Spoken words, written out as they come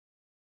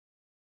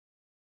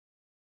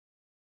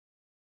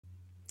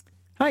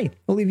Hi,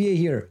 Olivier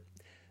here.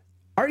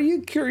 Are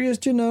you curious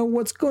to know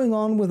what's going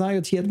on with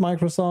IoT at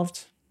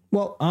Microsoft?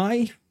 Well,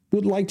 I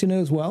would like to know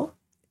as well.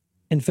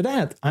 And for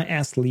that, I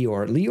asked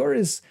Lior. Lior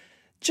is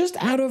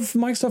just out of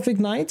Microsoft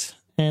Ignite,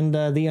 and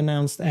they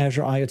announced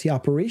Azure IoT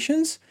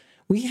Operations.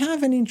 We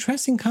have an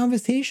interesting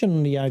conversation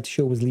on the IoT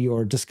show with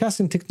Lior,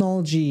 discussing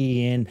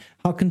technology and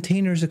how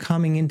containers are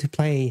coming into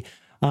play.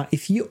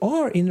 If you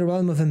are in the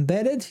realm of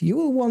embedded, you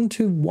will want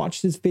to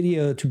watch this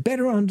video to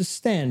better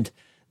understand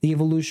the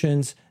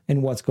evolutions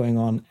and what's going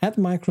on at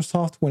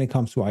Microsoft when it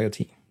comes to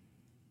IoT.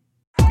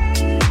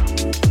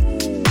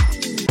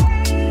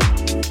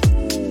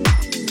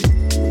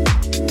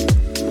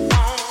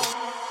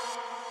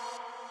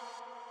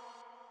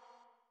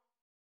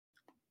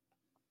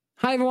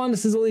 Hi everyone,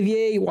 this is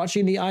Olivier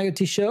watching the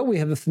IoT show. We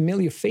have a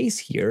familiar face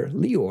here,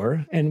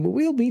 Lior, and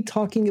we'll be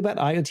talking about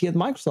IoT at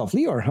Microsoft.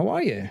 Lior, how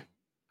are you?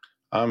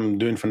 I'm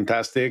doing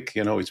fantastic.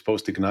 It's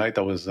post Ignite.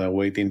 I was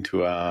waiting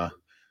to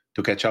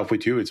catch up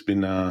with you. It's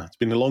been a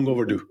long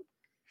overdue.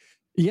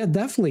 Yeah,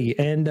 definitely.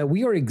 And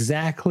we are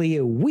exactly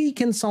a week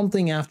and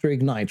something after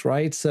Ignite,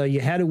 right? So you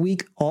had a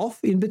week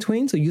off in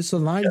between, so you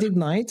survived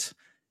Ignite.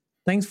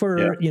 Thanks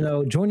for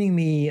joining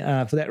me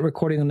for that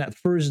recording on that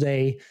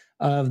Thursday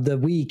of the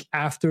week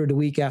after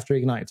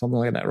Ignite, something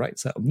like that, right?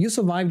 So you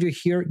survived. You're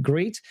here,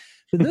 great.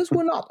 For those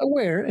who are not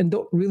aware and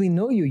don't really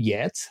know you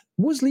yet,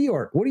 who's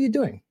Lior? What are you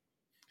doing?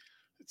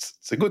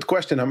 It's a good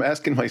question. I'm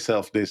asking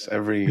myself this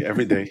every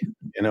day.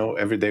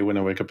 Every day when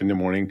I wake up in the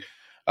morning.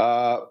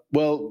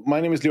 Well,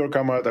 my name is Lior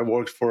Kamat. I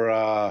work for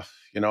I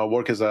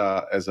work as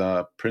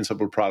a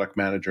principal product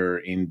manager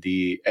in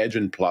the Edge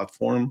and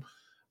Platform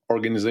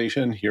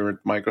organization here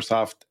at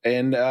Microsoft,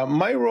 and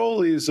my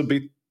role is a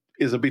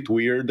bit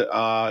weird.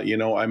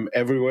 I'm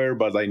everywhere,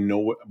 but I'm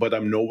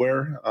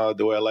nowhere.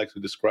 The way I like to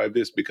describe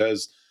this,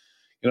 because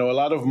a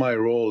lot of my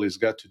role is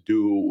got to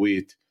do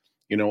with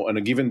on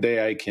a given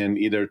day I can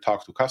either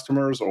talk to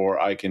customers, or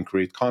I can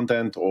create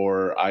content,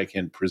 or I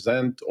can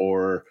present,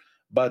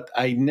 but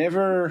I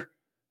never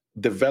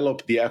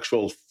develop the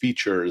actual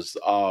features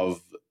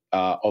of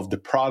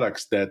the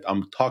products that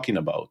I'm talking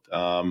about.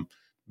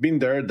 Been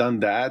there, done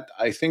that.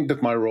 I think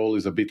that my role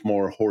is a bit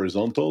more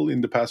horizontal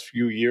in the past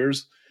few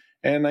years,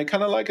 and I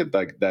kind of like it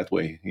that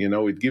way.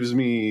 It gives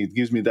me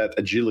that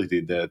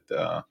agility that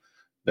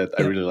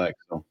I really like.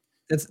 So.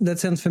 That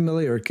sounds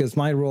familiar, because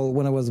my role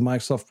when I was at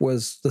Microsoft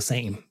was the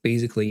same,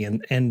 basically.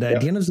 And at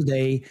the end of the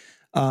day,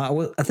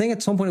 I think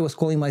at some point I was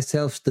calling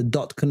myself the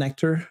dot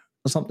connector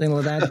or something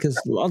like that,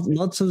 because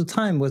lots of the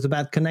time was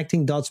about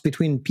connecting dots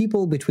between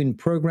people, between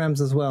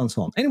programs as well, and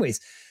so on. Anyways,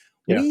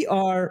 we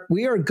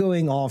are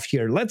going off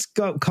here. Let's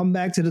come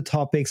back to the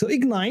topic. So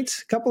Ignite,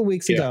 a couple of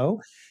weeks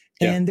ago,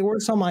 and there were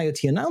some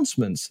IoT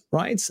announcements,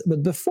 right?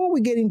 But before we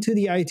get into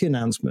the IoT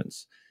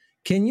announcements,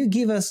 can you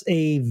give us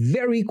a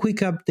very quick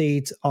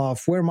update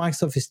of where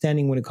Microsoft is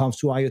standing when it comes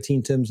to IoT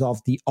in terms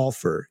of the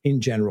offer in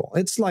general?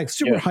 It's like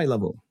super high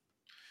level.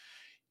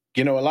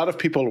 A lot of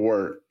people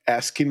were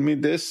asking me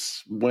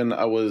this when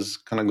I was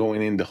kind of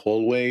going in the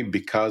hallway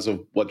because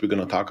of what we're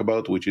going to talk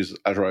about, which is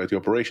Azure IoT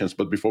Operations.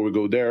 But before we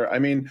go there, I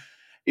mean,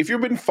 if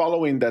you've been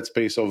following that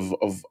space of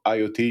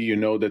IoT, you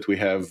know that we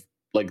have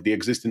like the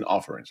existing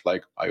offerings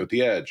like IoT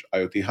Edge,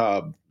 IoT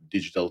Hub,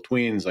 Digital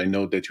Twins. I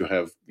know that you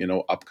have,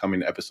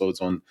 upcoming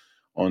episodes on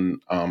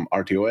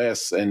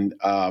RTOS, and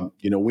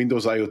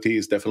Windows IoT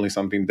is definitely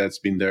something that's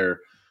been there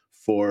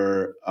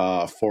for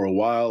a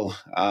while.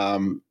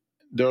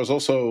 There's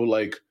also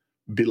like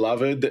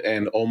beloved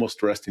and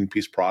almost rest in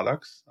peace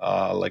products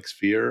like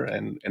Sphere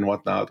and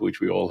whatnot, which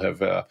we all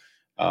have a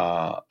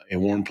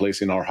warm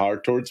place in our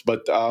heart towards.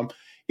 But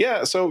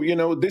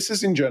so this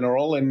is in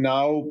general, and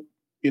now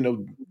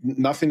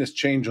nothing has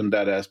changed on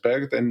that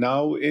aspect, and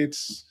now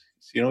it's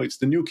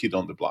the new kid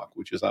on the block,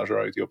 which is Azure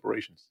IoT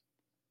Operations.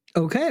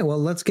 Okay, well,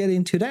 let's get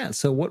into that.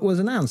 So what was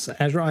announced?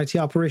 Azure IoT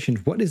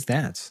Operations. What is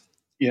that?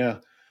 Yeah.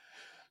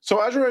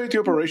 So Azure IoT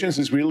Operations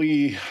is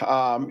really,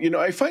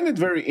 I find it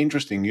very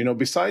interesting.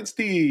 Besides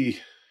the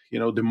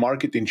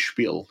marketing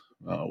spiel,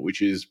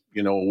 which is,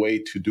 a way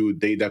to do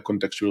data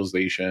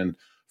contextualization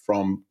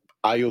from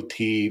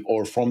IoT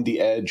or from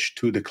the edge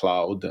to the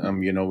cloud,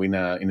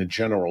 in a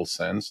general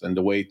sense. And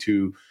the way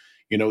to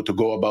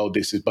go about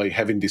this is by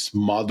having this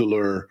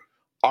modular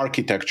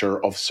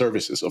architecture of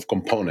services, of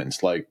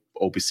components like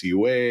OPC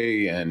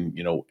UA and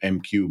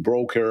MQ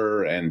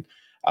broker and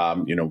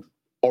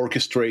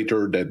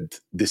orchestrator that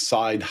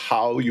decide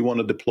how you want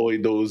to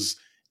deploy those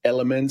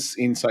elements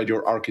inside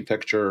your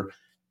architecture.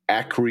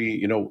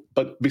 Acri,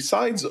 but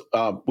besides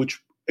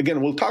which again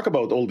we'll talk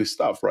about all this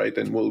stuff, right?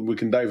 And we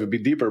can dive a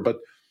bit deeper. But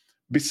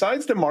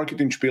besides the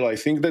marketing spiel, I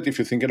think that if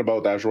you're thinking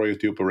about Azure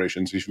IoT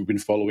Operations, if you've been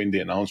following the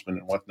announcement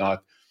and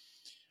whatnot,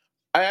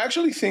 I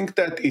actually think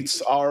that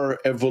it's our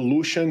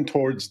evolution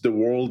towards the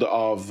world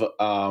of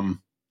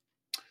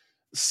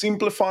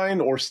simplifying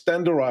or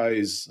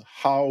standardize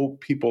how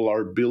people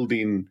are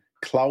building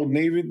cloud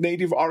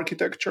native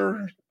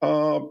architecture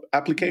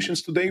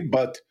applications today,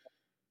 but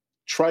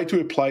try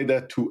to apply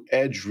that to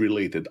edge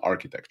related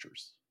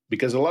architectures.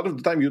 Because a lot of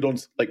the time you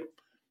don't, like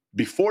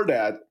before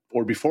that,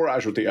 or before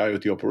Azure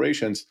IoT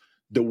operations,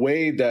 the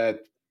way that,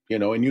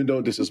 and you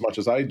know this as much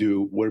as I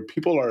do, where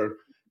people are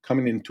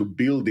coming in to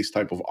build these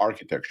type of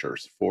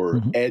architectures for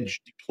Mm-hmm.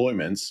 edge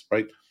deployments,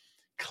 right?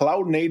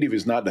 Cloud native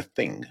is not a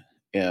thing,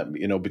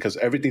 because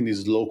everything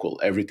is local.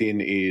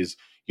 Everything is,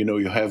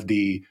 you have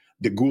the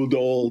good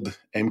old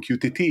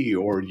MQTT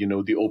or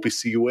the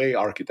OPC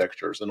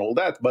architectures and all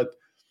that, but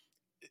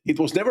it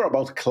was never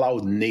about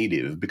cloud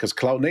native, because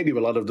cloud native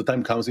a lot of the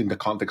time comes in the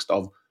context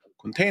of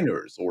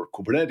containers or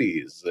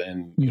Kubernetes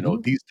and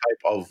Mm-hmm. these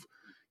type of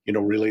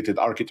related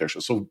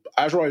architecture. So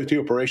Azure IoT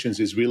operations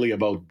is really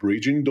about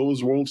bridging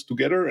those worlds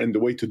together, and the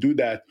way to do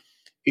that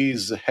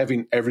is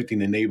having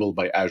everything enabled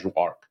by Azure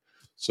Arc.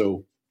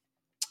 So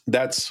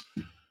that's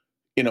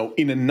in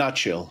a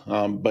nutshell.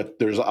 But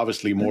there's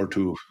obviously more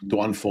to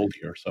unfold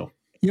here. So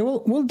Yeah,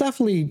 we'll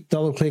definitely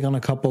double click on a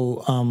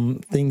couple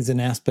things and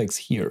aspects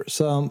here.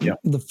 So yeah,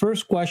 the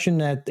first question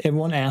that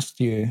everyone asked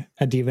you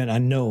at the event, I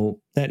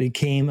know that it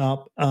came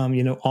up,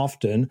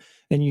 often,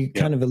 and you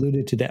yeah, kind of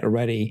alluded to that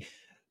already.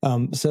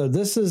 So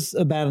this is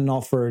about an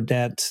offer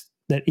that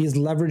is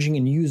leveraging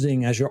and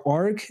using Azure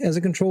Arc as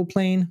a control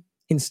plane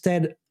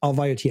instead of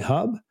IoT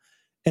Hub,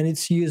 and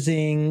it's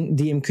using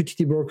the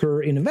MQTT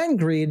broker in Event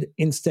Grid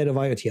instead of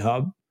IoT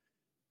Hub.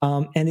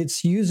 And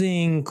it's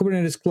using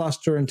Kubernetes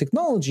cluster and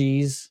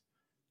technologies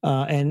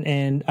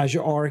and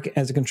Azure Arc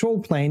as a control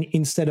plane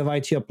instead of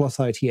IoT Hub plus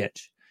IoT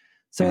Edge.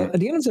 So mm-hmm. at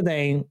the end of the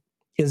day,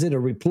 is it a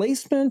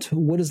replacement?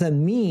 What does that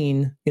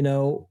mean,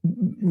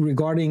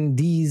 regarding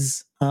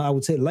these, I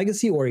would say,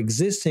 legacy or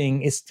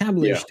existing Yeah.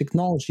 established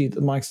technology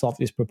that Microsoft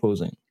is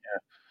proposing?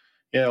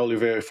 Yeah,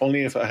 Olivier,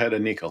 if I had a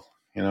nickel,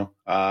 the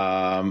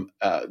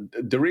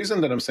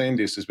reason that I'm saying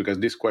this is because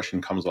this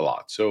question comes a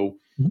lot. So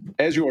Mhm.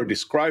 as you are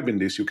describing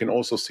this, you can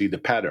also see the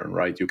pattern,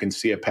 right? You can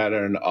see a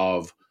pattern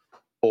of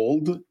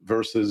old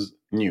versus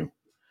new.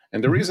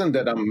 And the Mhm. reason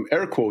that I'm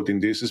air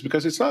quoting this is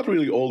because it's not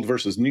really old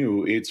versus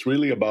new. It's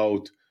really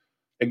about,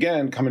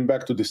 again, coming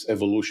back to this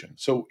evolution.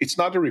 So it's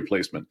not a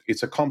replacement,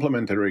 it's a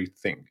complementary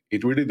thing.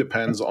 It really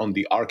depends on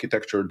the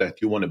architecture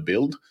that you want to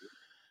build.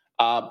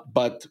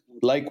 But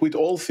like with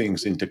all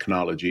things in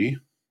technology,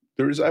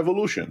 there is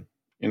evolution.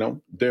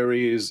 There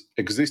is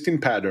existing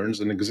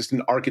patterns and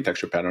existing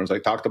architecture patterns. I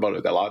talked about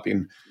it a lot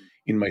in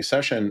my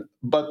session,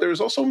 but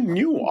there's also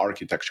new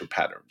architecture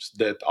patterns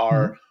that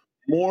are Mhm.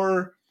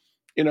 more,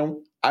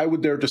 I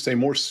would dare to say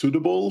more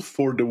suitable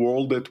for the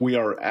world that we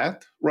are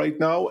at right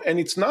now. And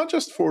it's not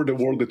just for the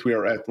world that we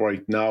are at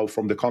right now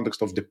from the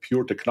context of the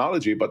pure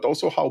technology, but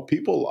also how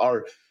people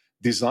are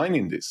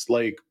designing this,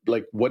 like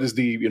what is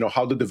the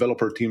how the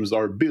developer teams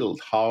are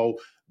built, how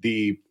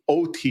the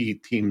OT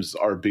teams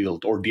are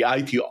built, or the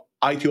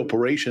IT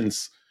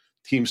operations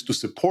teams to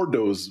support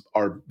those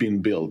are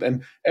being built,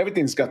 and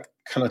everything's got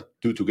kind of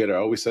do together. I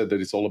always said that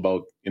it's all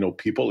about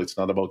people, it's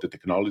not about the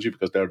technology,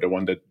 because they're the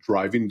one that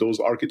driving those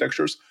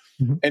architectures.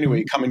 Mhm.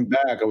 Anyway, Mhm. coming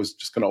back, I was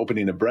just going to open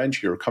in a branch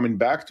here, coming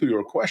back to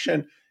your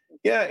question.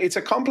 Yeah, it's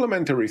a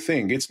complementary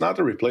thing, it's not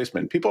a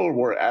replacement. People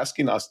were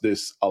asking us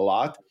this a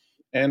lot,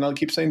 and I'll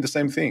keep saying the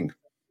same thing.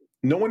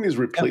 No one is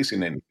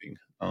replacing anything.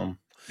 Oh,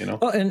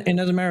 and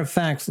as a matter of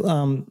fact,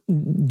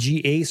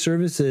 GA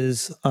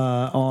services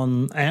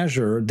on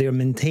Azure, they're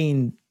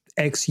maintained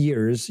X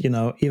years.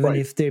 Even Right.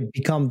 if they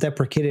become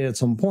deprecated at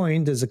some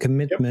point, there's a Yep.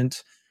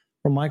 commitment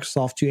from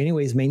Microsoft to,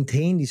 anyways,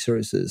 maintain these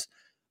services.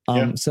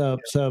 Yeah. So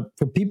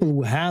for people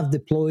who have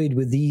deployed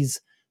with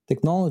these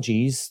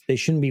technologies, they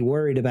shouldn't be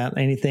worried about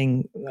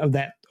anything of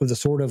the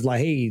sort of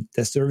like, hey,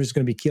 the service is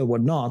going to be killed,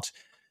 whatnot.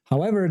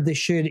 However, they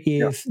should,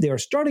 Yeah. if they are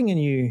starting a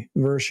new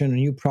version, a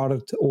new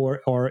product,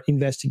 or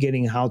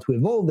investigating how to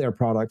evolve their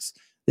products,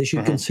 they should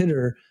Hmm.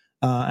 consider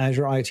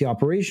Azure IT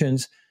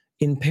operations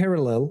in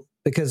parallel,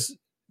 because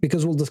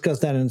we'll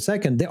discuss that in a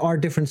second. There are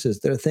differences.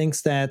 There are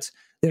things that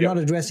they're not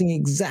Yep. addressing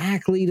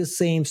exactly the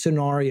same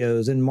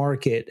scenarios and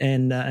market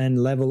and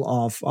level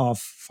of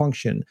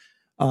function.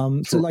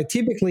 So, True. like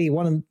typically,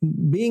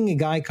 being a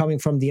guy coming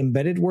from the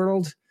embedded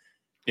world,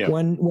 Yeah.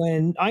 when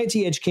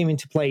IoT Edge came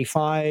into play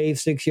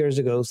 5-6 years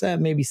ago,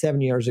 maybe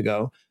 7 years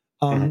ago,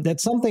 Hmm.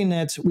 that's something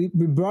that we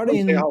brought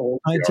Don't say how in old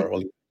we IoT. are.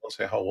 Well, don't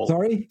say how old.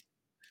 Sorry.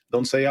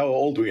 Don't say how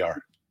old we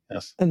are.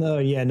 Yes. No,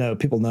 yeah, no,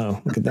 people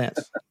know. Look at that.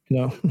 You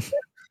know,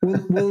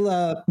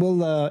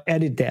 we'll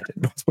edit that.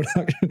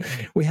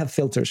 We have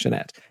filters for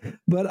that.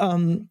 But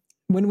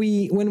when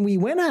we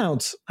went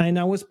out, and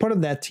I was part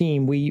of that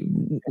team, we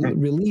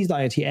Mhm. released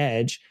IoT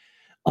Edge.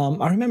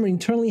 I remember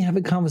internally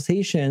having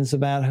conversations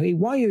about, hey,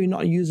 why are you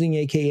not using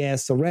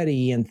AKS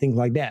already and things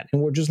like that?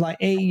 And we're just like,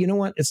 hey, you know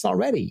what? It's not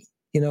ready.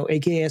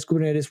 AKS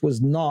Kubernetes was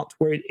not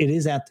where it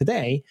is at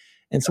today.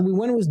 And so we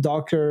went with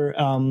Docker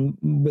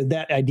with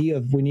that idea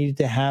of we needed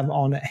to have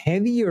on a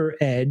heavier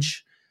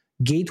edge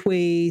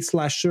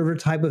gateway/server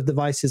type of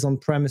devices on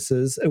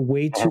premises, a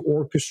way Uh-huh. to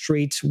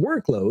orchestrate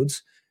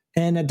workloads.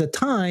 And at the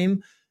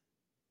time,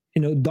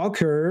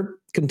 Docker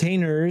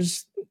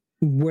containers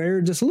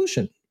were the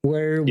solution,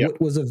 where Yeah.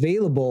 what was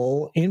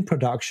available in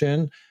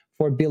production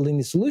for building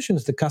the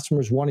solutions the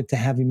customers wanted to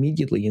have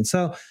immediately. And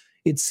so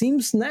it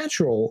seems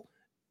natural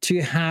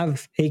to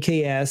have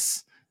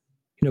AKS,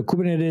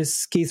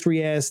 Kubernetes,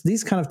 K3S,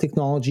 these kind of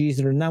technologies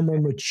that are now more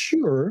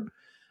mature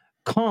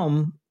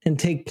come and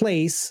take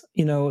place,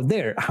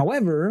 there.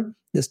 However,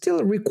 there's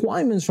still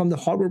requirements from the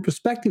hardware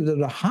perspective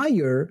that are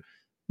higher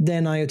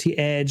than IoT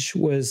Edge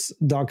was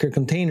Docker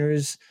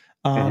containers.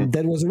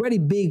 That was already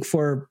big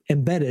for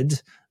embedded,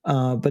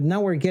 but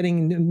now we're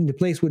getting in the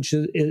place which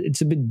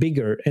it's a bit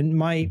bigger. And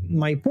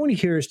my point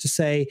here is to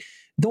say,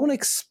 don't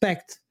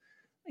expect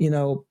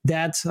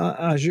that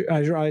Azure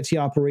IoT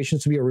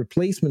operations to be a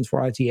replacement for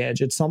IoT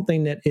Edge. It's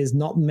something that is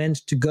not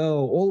meant to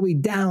go all the way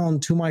down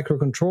to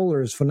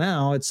microcontrollers for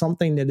now. It's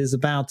something that is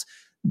about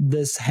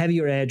this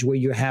heavier edge where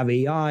you have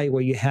AI,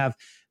 where you have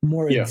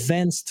more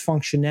advanced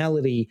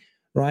functionality,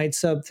 right?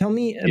 So tell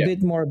me a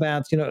bit more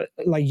about,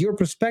 like your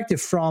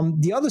perspective from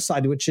the other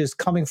side, which is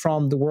coming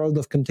from the world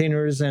of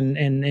containers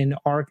and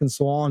Arc and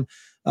so on.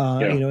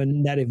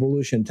 In that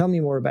evolution. Tell me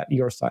more about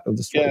your side of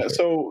the story. Yeah,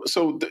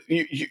 so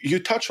you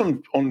touch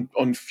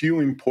on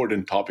few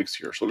important topics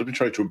here. So let me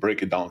try to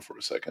break it down for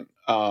a second,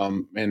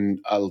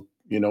 and I'll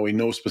in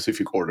no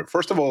specific order.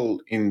 First of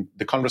all, in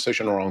the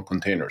conversation around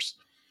containers,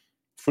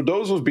 for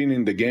those who've been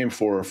in the game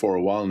for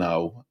a while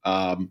now,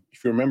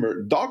 if you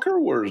remember, Docker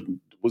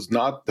was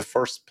not the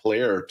first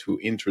player to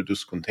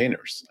introduce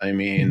containers. I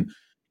mean,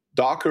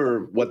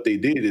 Docker, what they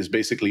did is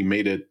basically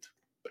made it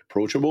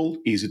approachable,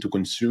 easy to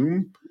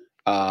consume.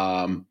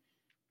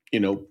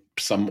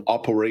 Some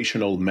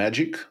operational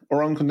magic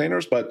around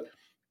containers, but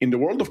in the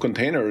world of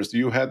containers,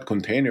 you had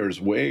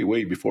containers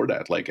way before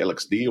that, like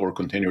LXD or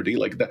Containerd,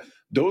 like that.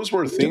 Those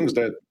were things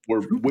that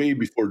were way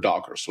before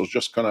Docker. So it's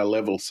just kind of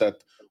level set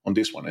on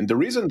this one. And the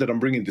reason that I'm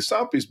bringing this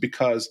up is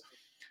because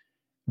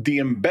the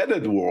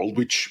embedded world,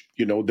 which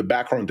the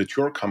background that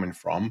you're coming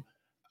from,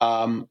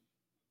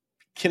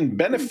 can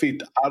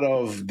benefit out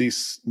of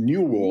this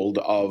new world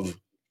of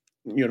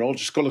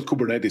just call it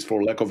Kubernetes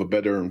for lack of a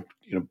better,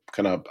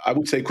 kind of, I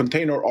would say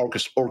container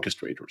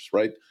orchestrators,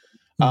 right?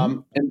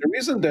 And the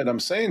reason that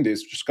I'm saying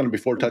this, just kind of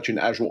before touching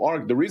Azure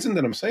Arc, the reason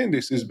that I'm saying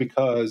this is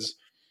because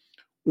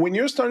when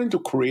you're starting to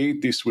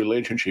create this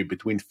relationship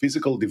between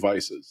physical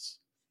devices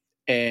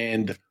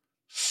and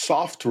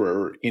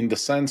software in the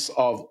sense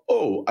of,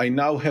 I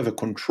now have a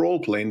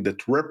control plane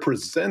that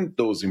represent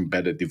those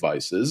embedded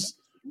devices,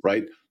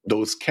 right?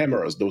 Those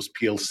cameras, those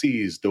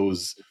PLCs,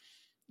 those,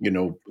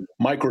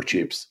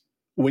 microchips.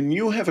 When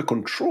you have a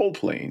control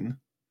plane,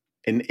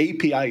 an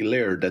API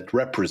layer that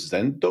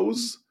represent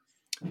those,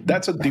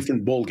 that's a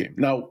different ballgame.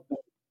 Now,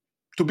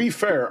 to be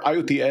fair,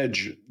 IoT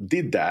Edge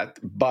did that,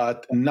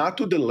 but not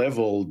to the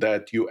level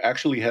that you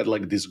actually had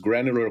like this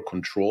granular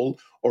control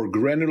or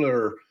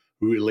granular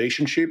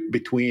relationship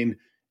between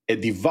a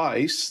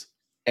device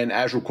and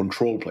Azure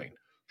control plane.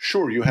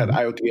 Sure, you have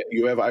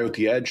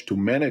IoT Edge to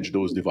manage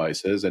those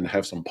devices and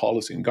have some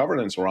policy and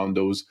governance around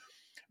those,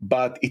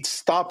 but it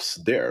stops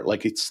there.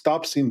 Like it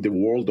stops in the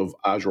world of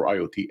Azure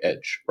IoT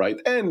Edge, right?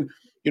 And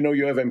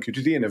you have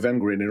MQTT and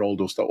EventGrid and all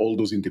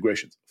those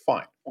integrations.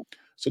 Fine.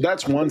 So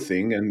that's one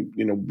thing, and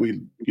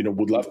we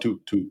would love to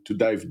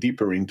dive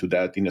deeper into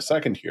that in a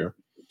second here.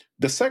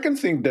 The second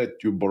thing that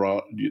you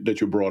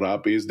brought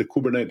up is the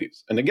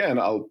Kubernetes, and again,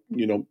 I'll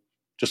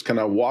just kind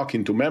of walk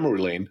into memory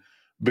lane.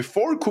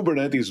 Before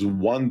Kubernetes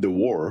won the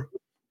war,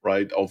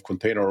 right, of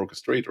container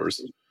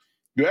orchestrators,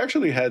 you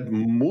actually had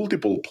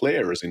multiple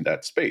players in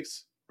that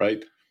space,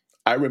 right?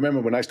 I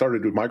remember when I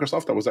started with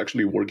Microsoft, I was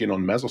actually working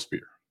on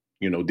Mesosphere,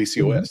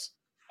 DCOS,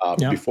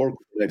 before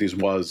Kubernetes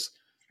was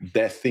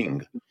the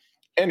thing.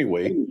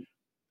 Anyway,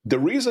 the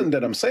reason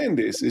that I'm saying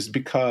this is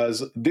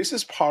because this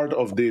is part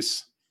of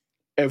this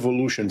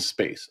evolution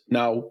space.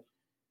 Now,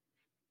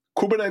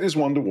 Kubernetes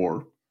won the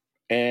war.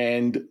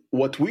 And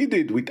what we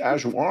did with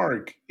Azure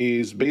Arc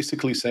is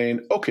basically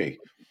saying, okay,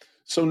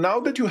 so now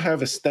that you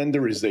have a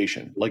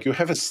standardization, like you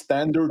have a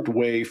standard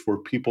way for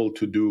people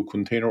to do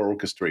container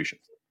orchestration,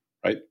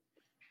 right?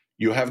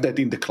 You have that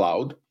in the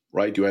cloud,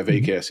 right? You have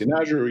AKS in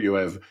Azure, you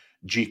have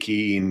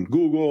Gkey in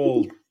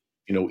Google,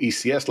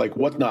 ECS, like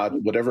whatnot,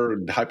 whatever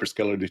the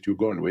hyperscaler that you're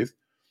going with.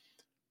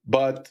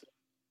 But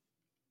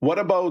what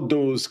about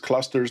those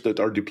clusters that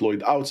are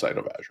deployed outside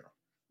of Azure?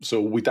 So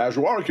with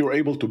Azure Arc, you're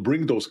able to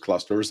bring those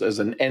clusters as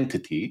an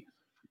entity,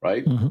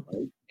 right?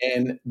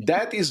 And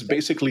that is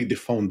basically the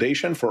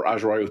foundation for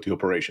Azure IoT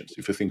operations,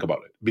 if you think about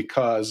it.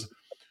 Because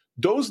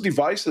those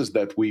devices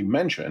that we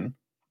mentioned,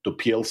 the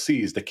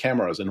PLCs, the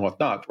cameras, and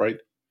whatnot, right?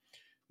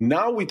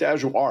 Now with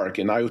Azure Arc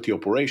and IoT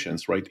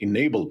operations, right,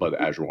 enabled by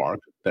the Azure Arc,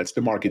 that's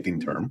the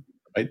marketing term,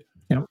 right?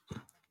 Yep.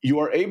 You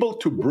are able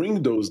to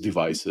bring those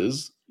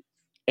devices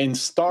and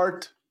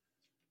start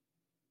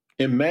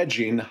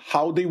imagine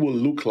how they will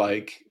look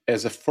like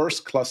as a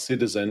first-class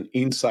citizen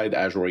inside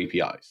Azure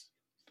APIs.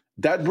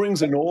 That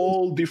brings an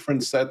all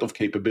different set of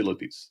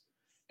capabilities.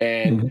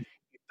 And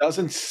it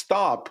doesn't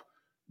stop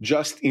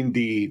just in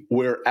the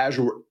where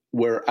Azure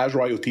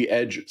IoT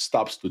Edge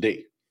stops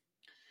today.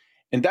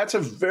 And that's a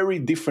very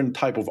different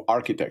type of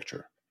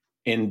architecture.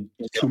 And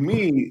to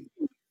me,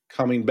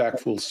 coming back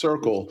full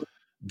circle,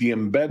 the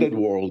embedded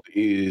world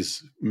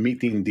is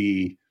meeting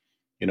the,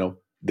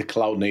 the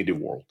cloud native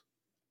world.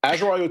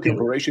 Azure IoT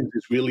operations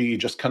is really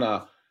just kind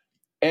of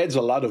adds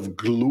a lot of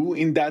glue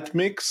in that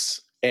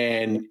mix,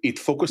 and it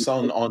focuses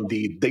on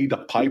the data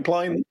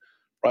pipeline,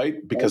 right?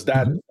 Because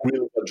that really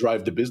will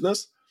drive the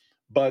business.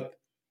 But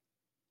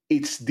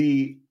it's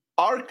the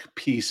arc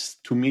piece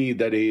to me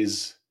that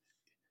is,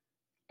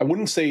 I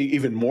wouldn't say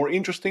even more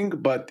interesting,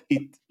 but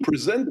it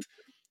presents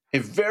a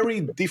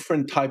very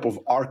different type of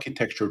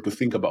architecture to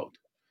think about.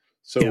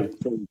 So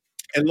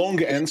a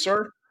long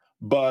answer,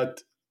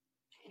 but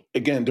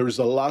again, there's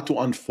a lot to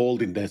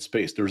unfold in that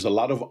space. There's a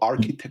lot of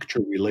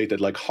architecture related,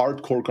 like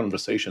hardcore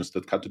conversations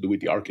that got to do with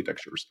the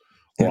architectures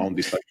around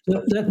this.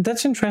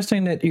 That's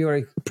interesting that you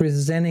are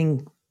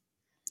presenting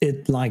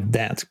it like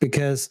that,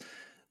 because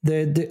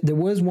there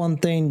was one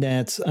thing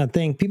that I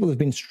think people have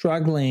been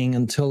struggling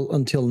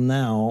until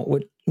now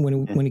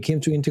when it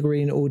came to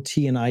integrating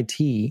OT and IT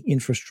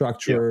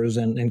infrastructures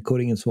and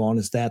coding and so on,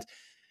 is that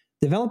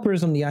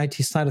developers on the IT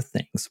side of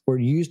things were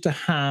used to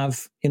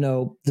have,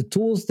 the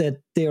tools that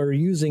they are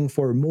using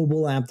for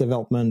mobile app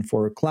development,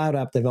 for cloud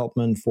app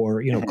development,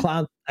 for,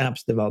 cloud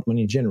apps development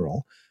in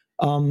general.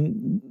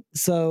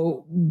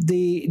 So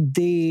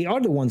they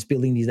are the ones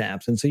building these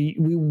apps. And so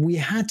we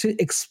had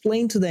to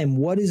explain to them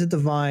what is a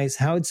device,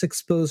 how it's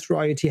exposed through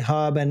IoT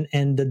Hub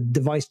and the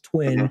device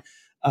twin.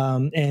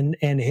 And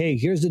hey,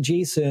 here's the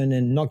JSON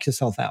and knock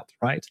yourself out,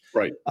 right?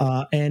 Right.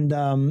 And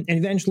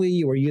eventually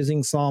you are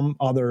using some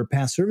other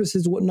PaaS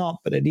services, whatnot.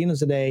 But at the end of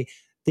the day,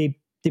 they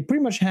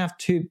pretty much have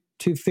to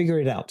figure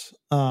it out,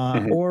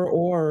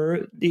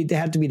 or it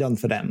had to be done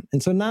for them.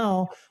 And so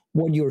now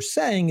what you're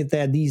saying is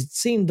that these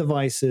same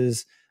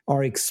devices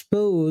are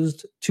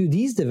exposed to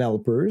these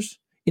developers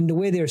in the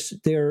way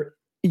they're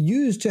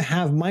used to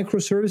have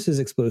microservices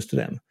exposed to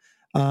them.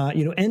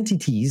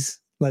 Entities.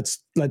 Let's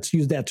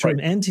use that term,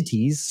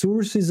 entities,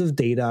 sources of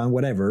data, and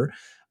whatever.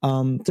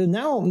 So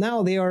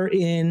now they are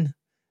in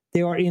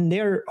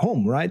their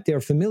home, right? They're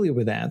familiar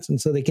with that,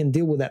 and so they can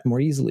deal with that more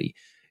easily.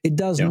 It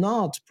does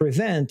not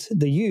prevent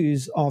the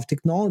use of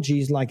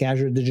technologies like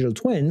Azure Digital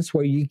Twins,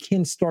 where you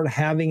can start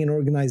having an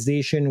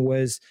organization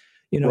with,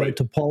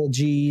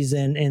 topologies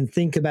and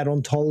think about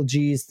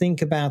ontologies,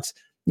 think about,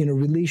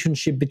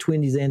 relationship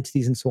between these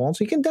entities and so on.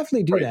 So you can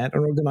definitely do that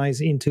and organize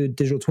into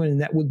Digital Twin,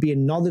 and that would be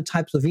another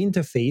types of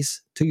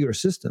interface to your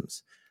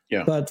systems.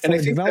 Yeah. But for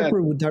a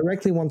developer who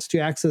directly wants to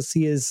access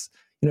his,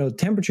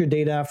 temperature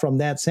data from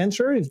that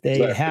sensor, if they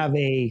have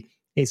an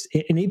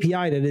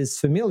API that is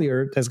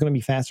familiar, that's going to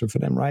be faster for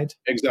them, right?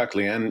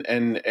 Exactly. And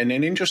an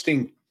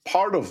interesting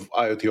part of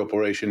IoT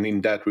operation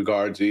in that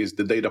regards is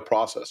the data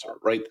processor,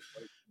 right?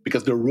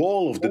 Because the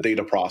role of the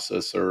data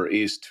processor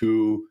is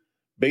to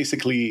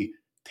basically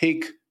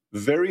take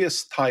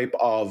various type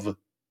of,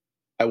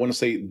 I want to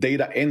say,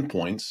 data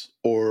endpoints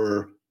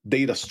or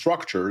data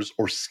structures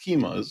or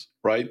schemas,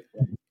 right?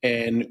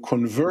 And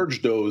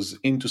converge those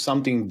into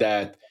something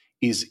that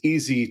is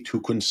easy to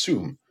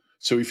consume.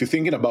 So if you're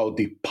thinking about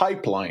the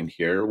pipeline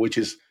here, which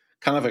is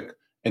kind of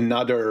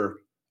another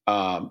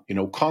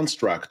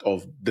construct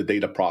of the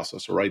data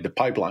processor, right? The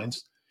pipelines.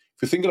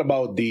 If you're thinking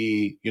about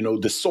the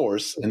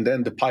source and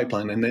then the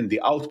pipeline and then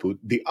the output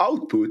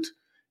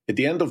at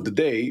the end of the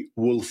day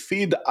will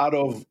feed out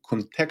of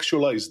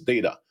contextualized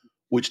data,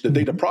 which the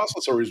data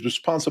processor is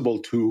responsible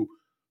to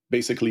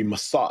basically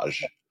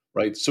massage,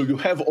 right? So you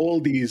have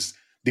all these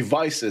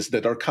devices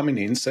that are coming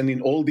in, sending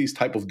all these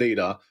type of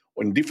data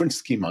on different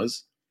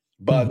schemas,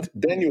 but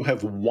then you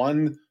have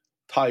one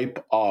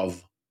type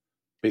of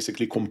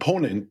basically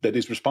component that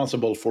is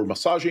responsible for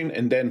massaging.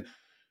 And then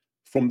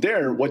from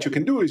there, what you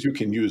can do is you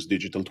can use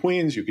digital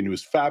twins, you can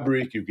use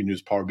Fabric, you can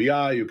use Power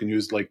BI, you can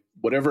use like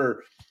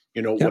whatever,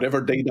 whatever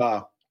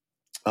data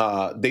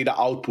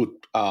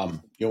output I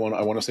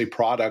want to say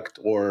product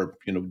or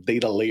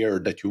data layer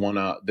that you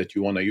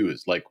wanna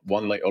use, like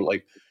one layer or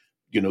like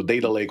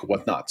data lake,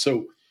 whatnot.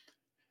 So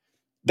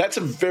that's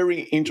a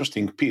very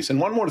interesting piece. And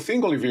one more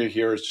thing, Olivier,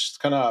 here is just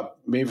kind of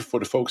maybe for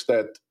the folks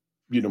that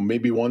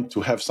maybe want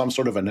to have some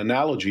sort of an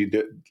analogy.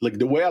 That, like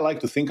the way I like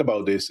to think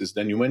about this is,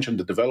 then you mentioned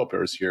the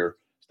developers here,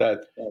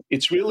 that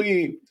it's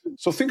really,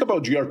 so think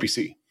about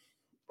gRPC,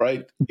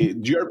 right?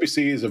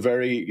 gRPC is a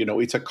very,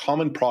 it's a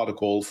common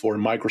protocol for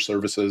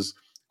microservices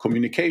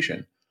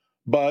communication.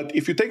 But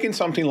if you take in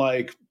something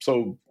like,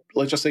 so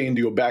let's just say in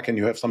your backend,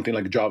 you have something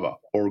like Java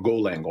or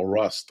Golang or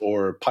Rust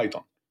or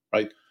Python,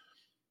 right?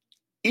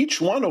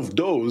 Each one of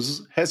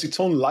those has its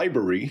own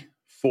library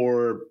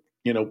for,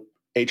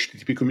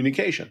 HTTP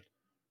communication,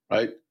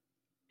 right?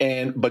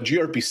 But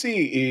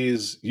gRPC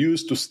is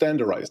used to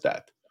standardize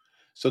that.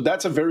 So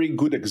that's a very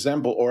good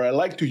example, or I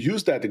like to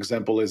use that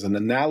example as an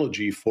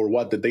analogy for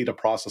what the data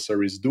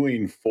processor is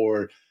doing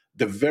for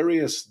the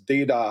various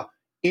data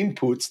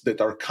inputs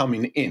that are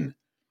coming in.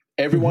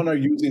 Everyone are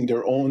using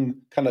their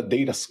own kind of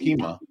data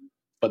schema,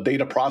 but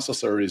data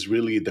processor is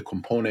really the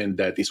component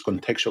that is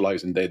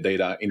contextualizing that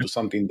data into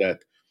something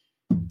that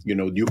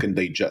you can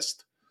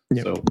digest.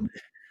 Yep.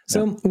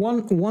 Yeah. So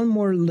one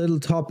more little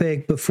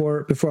topic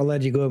before I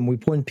let you go, and we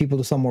point people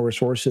to some more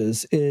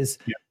resources, is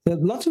Yeah.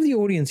 that lots of the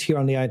audience here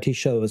on the IoT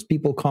show is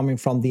people coming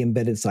from the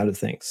embedded side of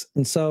things.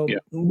 And so Yeah.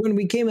 when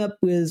we came up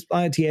with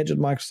IoT Edge at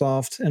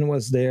Microsoft and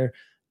was there,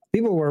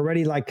 people were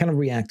already like kind of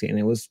reacting.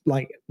 It was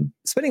like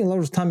spending a lot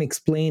of time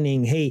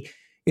explaining, hey,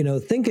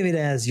 think of it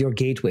as your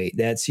gateway.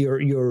 That's your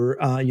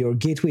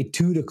gateway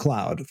to the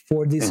cloud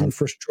for this Mhm.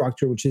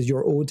 infrastructure, which is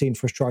your OT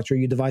infrastructure,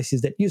 your devices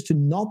that used to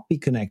not be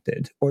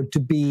connected or to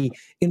be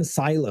in a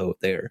silo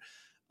there.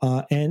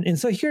 And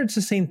so here it's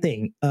the same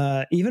thing,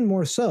 even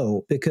more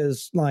so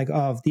because like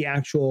of the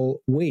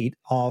actual weight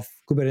of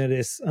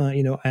Kubernetes,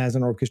 as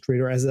an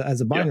orchestrator, as a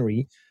Yeah.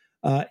 binary,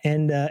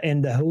 and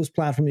the host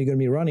platform you're going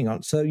to be running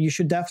on. So you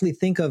should definitely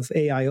think of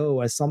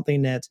AIO as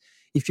something that,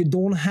 if you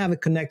don't have a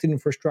connected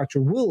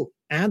infrastructure, will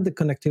add the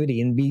connectivity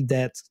and be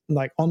that,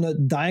 like on a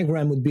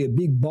diagram would be a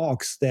big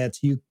box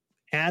that you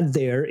add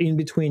there in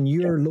between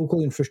Yeah. your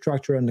local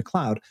infrastructure and the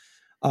cloud.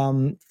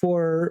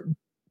 For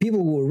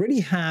people who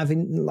already have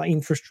like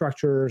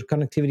infrastructure,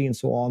 connectivity, and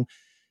so on,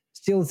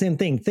 still the same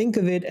thing. Think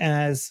of it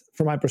as,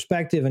 from my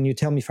perspective, and you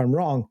tell me if I'm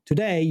wrong,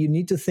 today you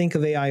need to think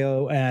of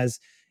AIO as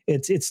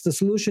it's the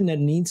solution that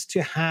needs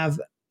to have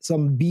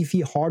some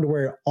beefy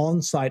hardware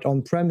on site,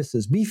 on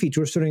premises, beefy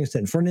to a certain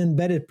extent for an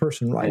embedded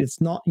person, right? Mhm.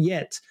 It's not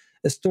yet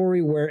a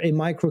story where a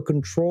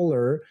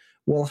microcontroller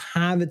will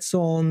have its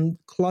own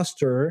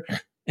cluster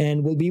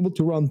and will be able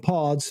to run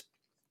pods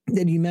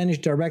that you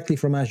manage directly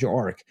from Azure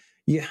Arc.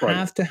 You Right.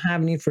 have to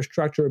have an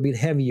infrastructure a bit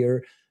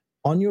heavier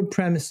on your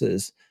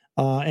premises.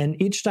 And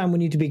each time we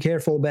need to be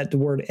careful about the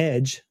word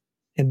edge.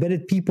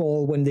 Embedded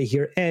people, when they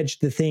hear edge,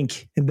 they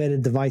think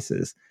embedded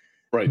devices.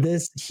 Right.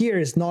 This here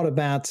is not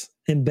about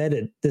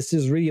embedded. This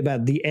is really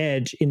about the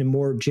edge in a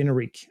more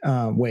generic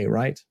way,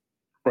 right?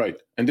 Right.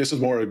 And this is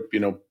more,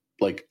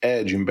 like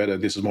edge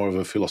embedded. This is more of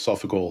a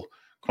philosophical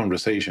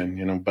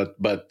conversation, but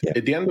Yeah.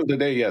 at the end of the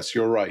day, yes,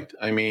 you're right.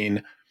 I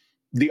mean,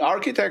 the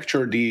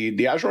architecture,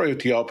 the Azure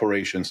IoT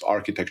operations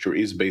architecture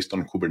is based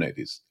on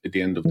Kubernetes at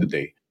the end of the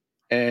day.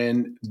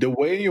 And the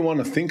way you want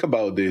to think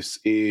about this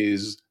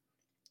is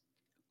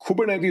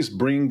Kubernetes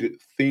bring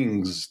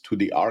things to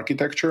the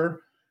architecture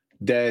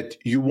that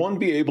you won't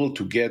be able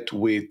to get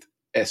with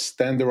a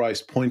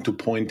standardized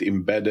point-to-point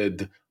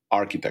embedded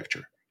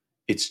architecture.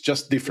 It's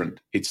just different.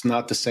 It's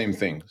not the same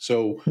thing.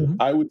 So Mhm.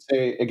 I would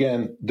say,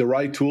 again, the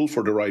right tool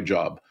for the right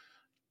job.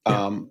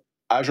 Yeah.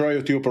 Azure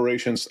IoT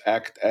operations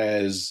act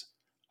as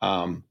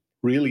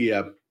really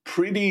a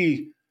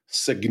pretty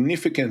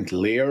significant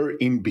layer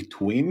in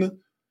between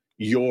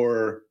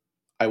your,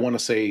 I want to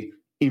say,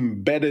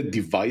 embedded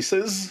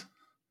devices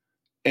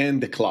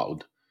and the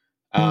cloud.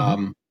 Mhm.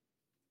 Um,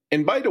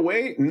 and by the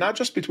way, not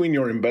just between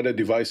your embedded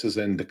devices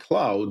and the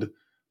cloud,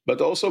 but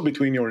also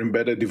between your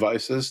embedded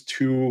devices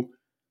to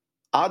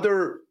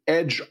other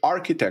edge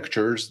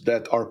architectures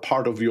that are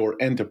part of your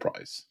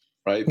enterprise,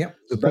 right? Yeah.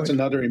 So Good that's point.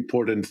 another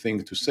important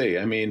thing to say.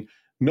 I mean,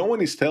 no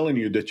one is telling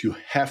you that you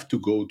have to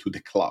go to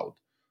the cloud.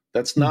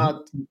 That's Mhm.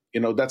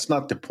 not, that's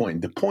not the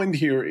point. The point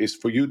here is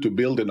for you to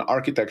build an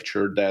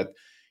architecture that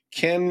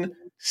can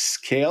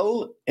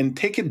scale and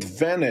take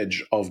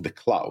advantage of the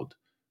cloud,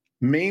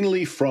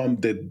 mainly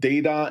from the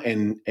data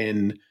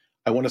and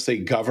I want to say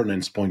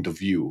governance point of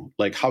view.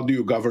 Like, how do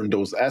you govern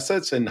those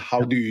assets, and how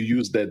Yeah. do you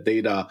use that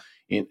data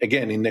in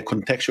a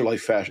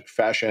contextualized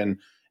fashion,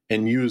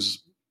 and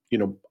use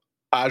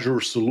Azure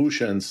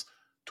solutions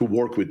to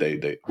work with that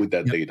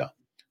Yeah. data.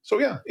 So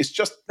yeah, it's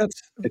just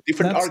That's a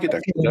different that's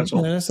architecture. definitely That's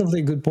all. that's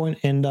definitely a good point,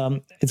 and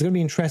it's going to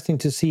be interesting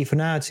to see. For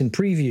now, it's in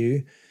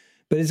preview,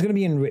 but it's going to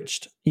be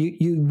enriched.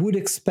 You would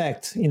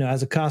expect,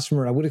 as a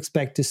customer, I would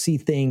expect to see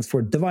things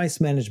for device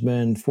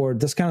management, for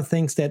this kind of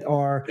things that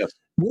are Yes.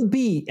 will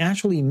be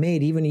actually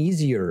made even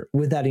easier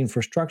with that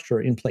infrastructure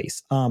in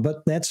place.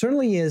 But that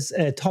certainly is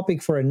a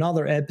topic for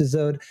another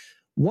episode.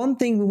 One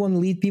thing we want to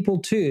lead people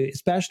to,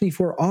 especially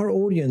for our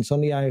audience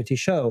on the IoT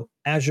show,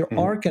 Azure Mhm.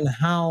 Arc and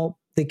how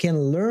they can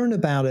learn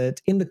about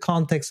it in the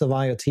context of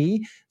IoT.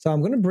 So I'm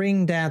going to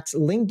bring that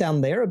link down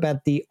there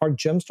about the Arc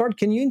Jumpstart.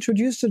 Can you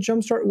introduce the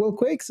Jumpstart real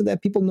quick so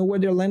that people know where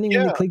they're landing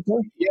when they Yeah, click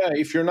there? yeah.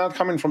 If you're not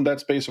coming from that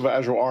space of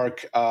Azure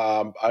Arc,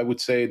 I would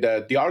say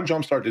that the Arc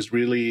Jumpstart is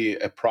really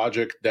a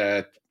project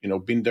that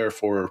been there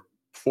for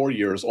 4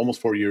 years, almost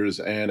 4 years.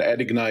 And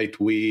at Ignite,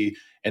 we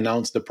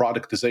announced the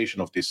productization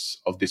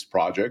of this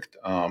project.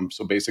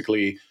 So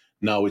basically,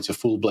 now it's a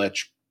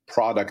full-fledged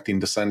product in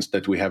the sense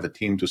that we have a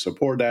team to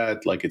support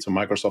that. Like, it's a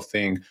Microsoft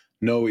thing.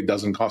 No, it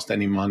doesn't cost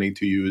any money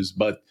to use,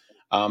 but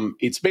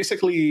it's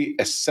basically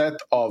a set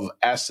of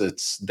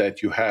assets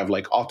that you have,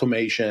 like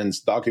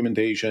automations,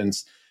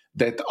 documentations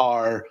that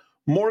are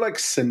more like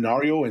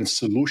scenario and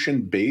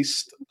solution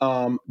based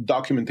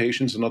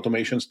documentations and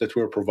automations that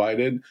we're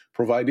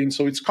providing.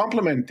 So it's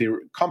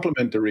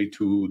complementary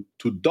to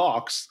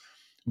docs,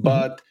 Mm-hmm.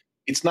 but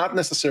it's not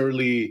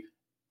necessarily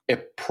a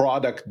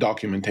product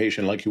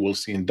documentation like you will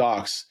see in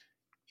docs.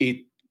 It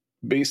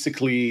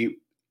basically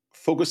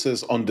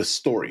focuses on the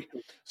story.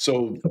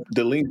 So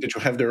the link that you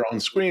have there on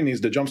screen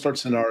is the Jumpstart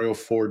scenario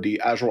for the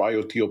Azure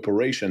IoT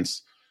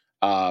operations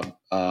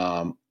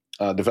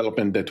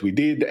development that we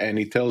did, and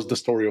it tells the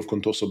story of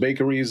Contoso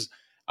Bakeries.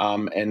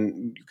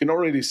 And you can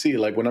already see,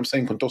 like when I'm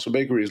saying Contoso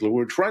Bakeries,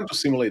 we're trying to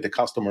simulate the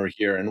customer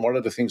here, and what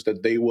are the things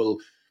that they will,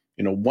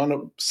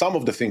 some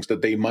of the things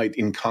that they might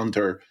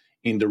encounter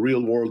in the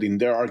real world in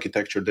their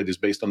architecture that is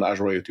based on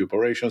Azure IoT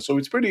operations. So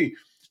it's pretty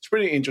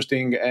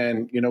interesting,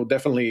 and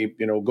definitely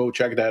go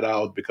check that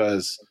out,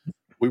 because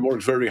we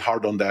work very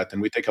hard on that,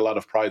 and we take a lot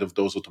of pride of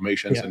those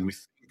automations, Yeah. and we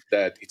think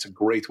that it's a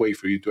great way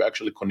for you to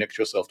actually connect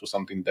yourself to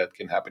something that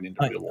can happen in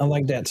the real world. I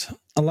like that.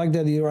 I like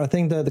that. I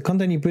think that the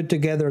content you put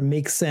together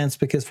makes sense,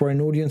 because for an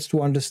audience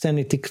to understand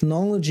a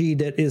technology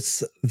that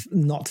is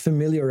not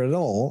familiar at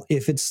all,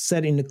 if it's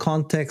set in the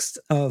context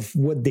of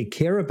what they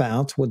care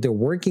about, what they're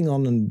working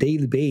on a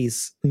daily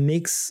basis,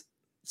 makes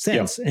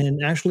sense,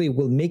 and actually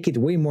will make it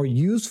way more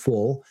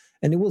useful,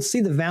 and they will see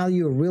the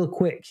value real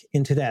quick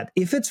into that.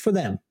 If it's for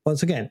them,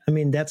 once again, I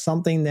mean, that's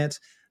something that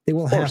they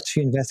will have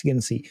to investigate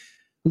and see.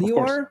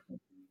 Lior,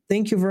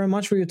 thank you very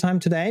much for your time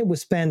today. We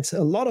spent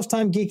a lot of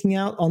time geeking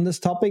out on this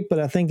topic, but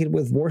I think it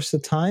was worth the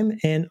time.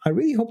 And I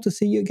really hope to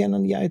see you again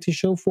on the IoT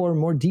show for a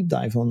more deep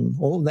dive on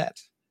all of that.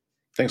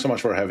 Thanks so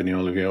much for having me,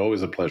 Olivier.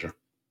 Always a pleasure.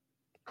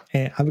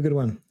 Have a good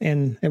one.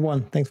 And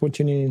everyone, thanks for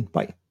tuning in.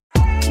 Bye.